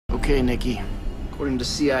Okay, Nikki. According to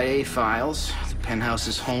CIA files, the penthouse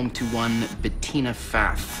is home to one Bettina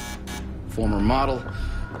Fath, former model,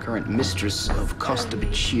 current mistress of Costa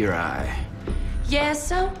Bicchirai. Yes,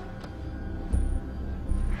 sir?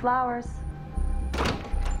 Flowers.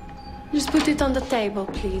 Just put it on the table,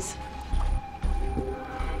 please.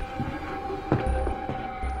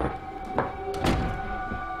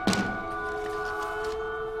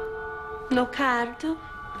 No card?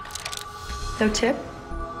 No tip?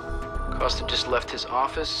 Costa just left his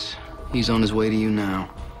office. He's on his way to you now.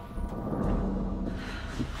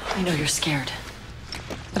 I know you're scared,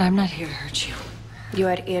 but I'm not here to hurt you. You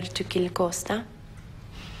are here to kill Costa?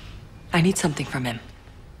 I need something from him,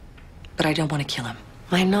 but I don't want to kill him.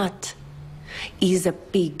 Why not? He's a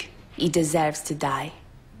pig. He deserves to die.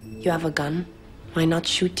 You have a gun. Why not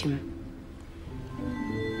shoot him?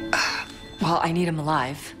 Well, I need him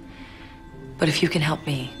alive. But if you can help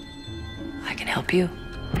me, I can help you.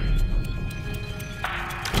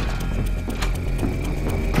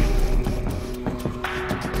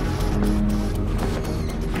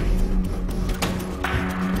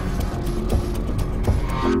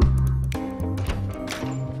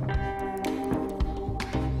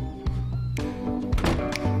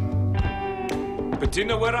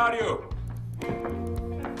 Bettina, where are you?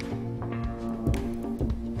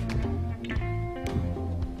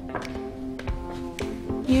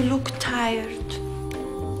 You look tired.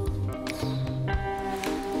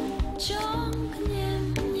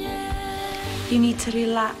 You need to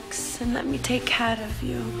relax and let me take care of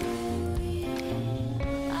you.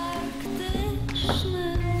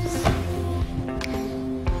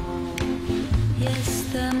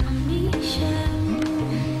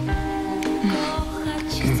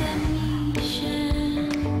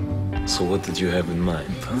 So what did you have in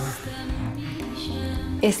mind, huh?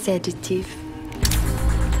 A sedative.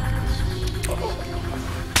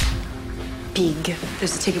 Pig.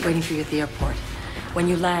 There's a ticket waiting for you at the airport. When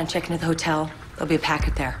you land, check into the hotel. There'll be a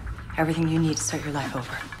packet there. Everything you need to start your life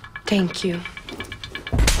over. Thank you.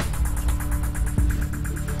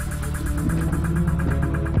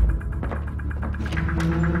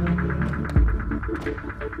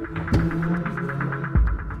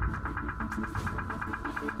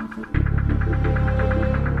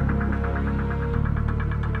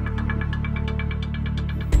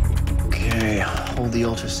 Okay, hold the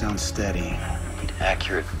ultrasound steady. Need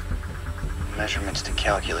accurate measurements to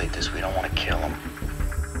calculate this. We don't want to kill him.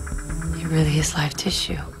 It really is live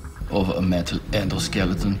tissue. Over a metal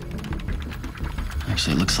endoskeleton.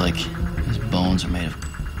 Actually, it looks like his bones are made of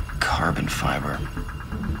carbon fiber.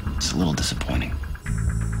 It's a little disappointing.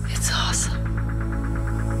 It's awesome.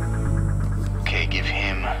 Okay, give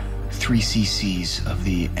him 3 cc's of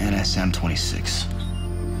the NSM-26.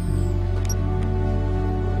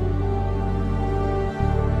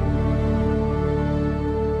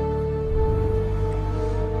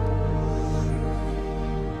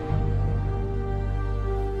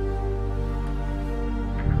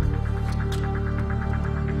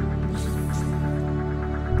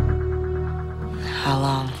 How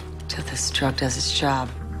long till this drug does its job?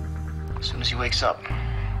 As soon as he wakes up,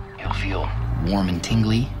 he'll feel warm and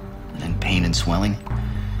tingly, and then pain and swelling.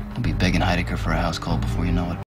 He'll be begging Heidegger for a house call before you know it.